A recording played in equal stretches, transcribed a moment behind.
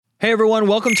Hey everyone,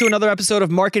 welcome to another episode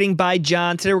of Marketing by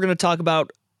John. Today we're going to talk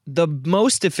about the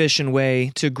most efficient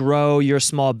way to grow your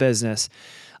small business.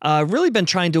 I've really been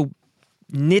trying to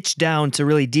niche down to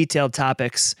really detailed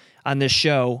topics on this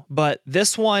show, but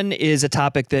this one is a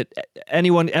topic that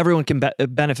everyone can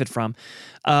benefit from,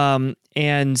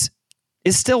 and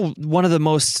is still one of the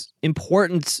most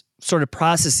important sort of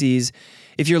processes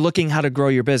if you're looking how to grow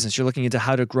your business. You're looking into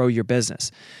how to grow your business,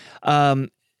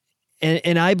 and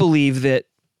I believe that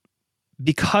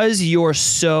because you're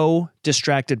so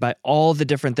distracted by all the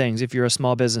different things, if you're a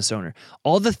small business owner,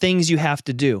 all the things you have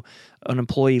to do, an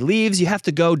employee leaves, you have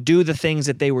to go do the things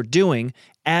that they were doing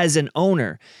as an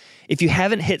owner. If you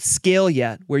haven't hit scale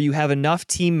yet, where you have enough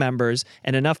team members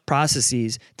and enough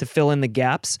processes to fill in the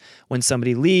gaps when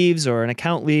somebody leaves or an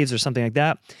account leaves or something like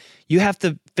that, you have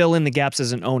to fill in the gaps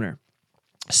as an owner.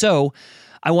 So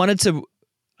I wanted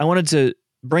to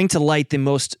bring to light the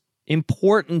most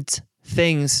important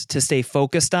things to stay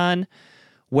focused on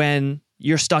when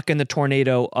you're stuck in the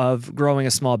tornado of growing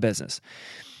a small business.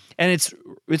 And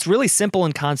it's really simple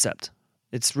in concept.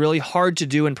 It's really hard to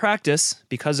do in practice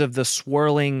because of the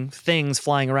swirling things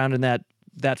flying around in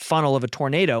that funnel of a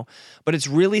tornado, but it's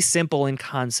really simple in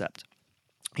concept.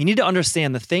 You need to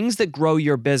understand the things that grow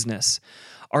your business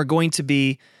are going to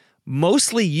be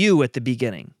mostly you at the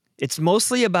beginning. It's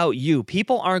mostly about you.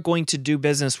 People aren't going to do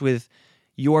business with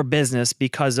your business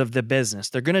because of the business.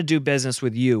 They're going to do business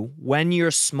with you when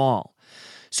you're small.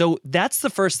 So that's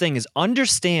the first thing, is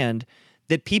understand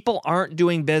that people aren't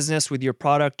doing business with your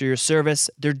product or your service.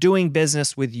 They're doing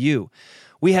business with you.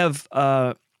 We have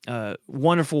a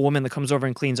wonderful woman that comes over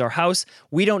and cleans our house.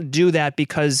 We don't do that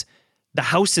because the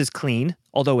house is clean,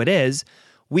 although it is.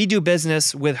 We do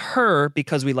business with her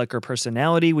because we like her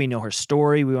personality, we know her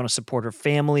story, we want to support her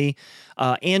family,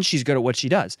 and she's good at what she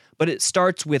does. But it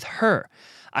starts with her.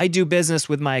 I do business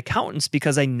with my accountants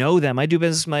because I know them. I do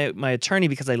business with my attorney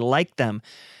because I like them.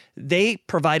 They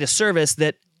provide a service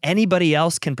that anybody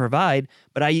else can provide,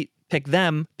 but I pick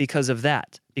them because of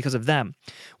that, because of them.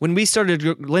 When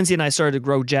Lindsay and I started to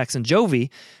grow Jackson Jovi,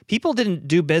 people didn't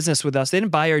do business with us. They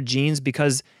didn't buy our jeans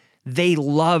because they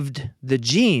loved the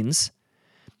jeans.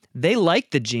 They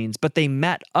liked the jeans, but they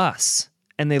met us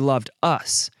and they loved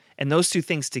us. And those two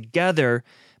things together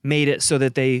made it so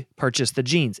that they purchased the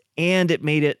jeans. And it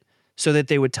made it so that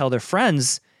they would tell their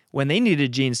friends when they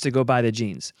needed jeans to go buy the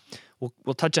jeans.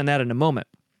 We'll touch on that in a moment.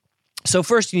 So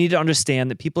first, you need to understand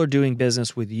that people are doing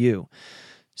business with you.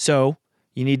 So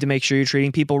you need to make sure you're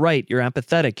treating people right. You're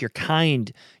empathetic, you're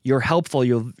kind, you're helpful,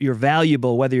 you're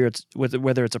valuable, whether it's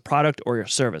a product or your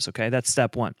service, okay? That's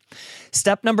step one.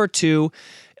 Step number two,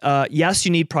 yes,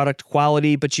 you need product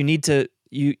quality, but you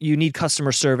need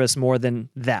customer service more than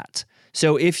that.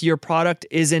 So if your product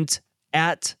isn't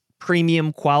at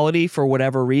premium quality for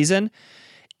whatever reason,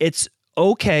 it's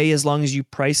okay as long as you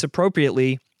price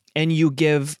appropriately and you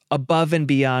give above and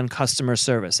beyond customer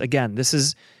service. Again, this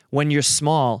is when you're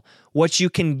small. What you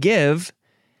can give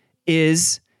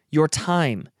is your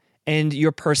time and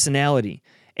your personality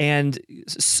and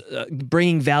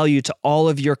bringing value to all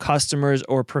of your customers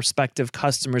or prospective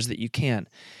customers that you can.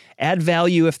 Add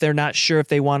value if they're not sure if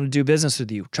they want to do business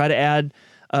with you. Try to add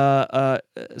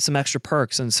some extra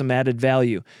perks and some added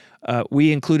value.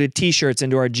 We included t-shirts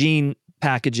into our jean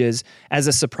packages as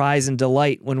a surprise and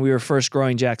delight when we were first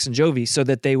growing Jackson Jovi, so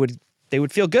that they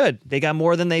would feel good. They got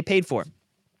more than they paid for.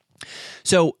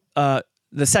 So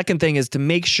the second thing is to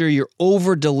make sure you're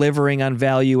over-delivering on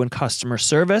value and customer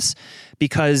service,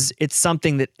 because it's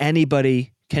something that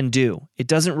anybody can do. It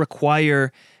doesn't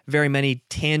require very many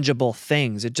tangible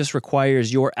things. It just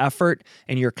requires your effort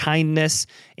and your kindness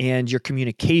and your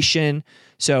communication.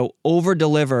 So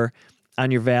over-deliver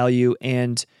on your value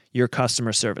and your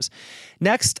customer service.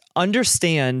 Next,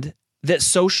 understand that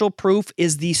social proof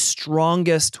is the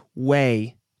strongest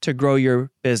way to grow your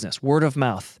business. Word of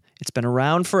mouth. It's been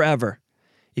around forever.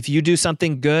 If you do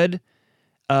something good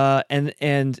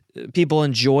and people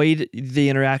enjoyed the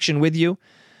interaction with you,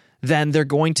 then they're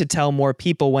going to tell more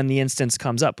people when the instance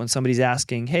comes up, when somebody's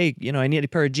asking, hey, I need a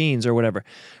pair of jeans or whatever,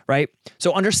 right?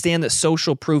 So understand that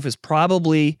social proof is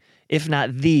probably, if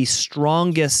not the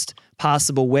strongest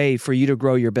possible way for you to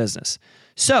grow your business.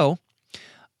 So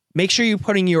make sure you're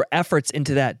putting your efforts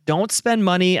into that. Don't spend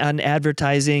money on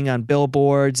advertising on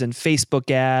billboards and Facebook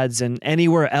ads and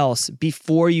anywhere else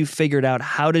before you figured out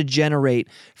how to generate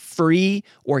free,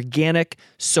 organic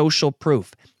social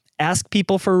proof. Ask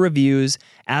people for reviews.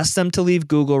 Ask them to leave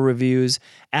Google reviews.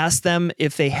 Ask them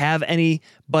if they have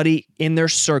anybody in their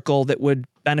circle that would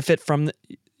benefit from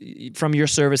from your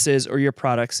services or your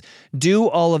products. Do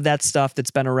all of that stuff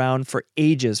that's been around for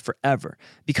ages, forever,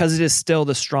 because it is still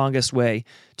the strongest way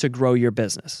to grow your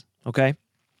business. Okay?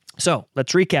 So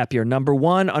let's recap here. Number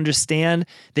one, understand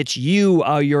that you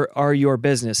are your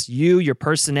business, your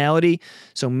personality.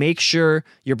 So make sure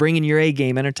you're bringing your A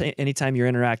game anytime you're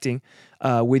interacting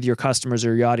with your customers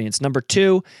or your audience. Number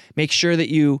two, make sure that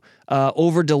you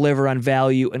over deliver on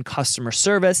value and customer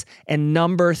service. And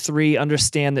number three,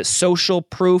 understand that social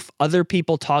proof, other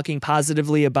people talking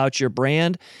positively about your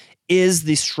brand, is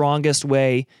the strongest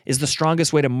way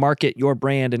to market your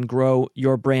brand and grow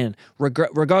your brand,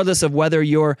 regardless of whether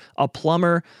you're a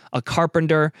plumber, a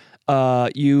carpenter,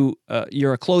 you're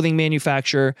a clothing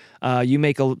manufacturer, you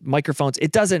make microphones.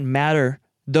 It doesn't matter,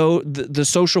 though. The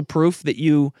social proof that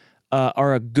you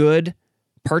are a good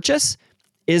purchase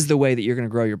is the way that you're going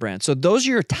to grow your brand. So those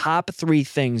are your top three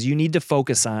things you need to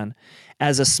focus on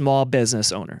as a small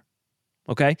business owner.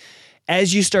 Okay,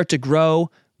 as you start to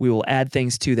grow, we will add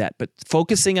things to that. But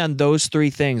focusing on those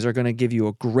three things are going to give you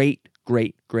a great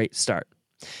start.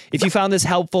 If you found this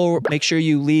helpful, make sure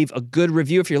you leave a good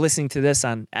review if you're listening to this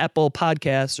on Apple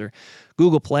Podcasts or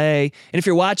Google Play. And if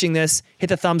you're watching this, hit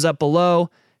the thumbs up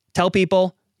below. Tell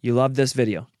people you love this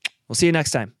video. We'll see you next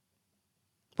time.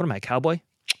 What am I, a cowboy?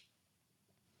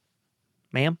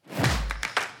 Ma'am?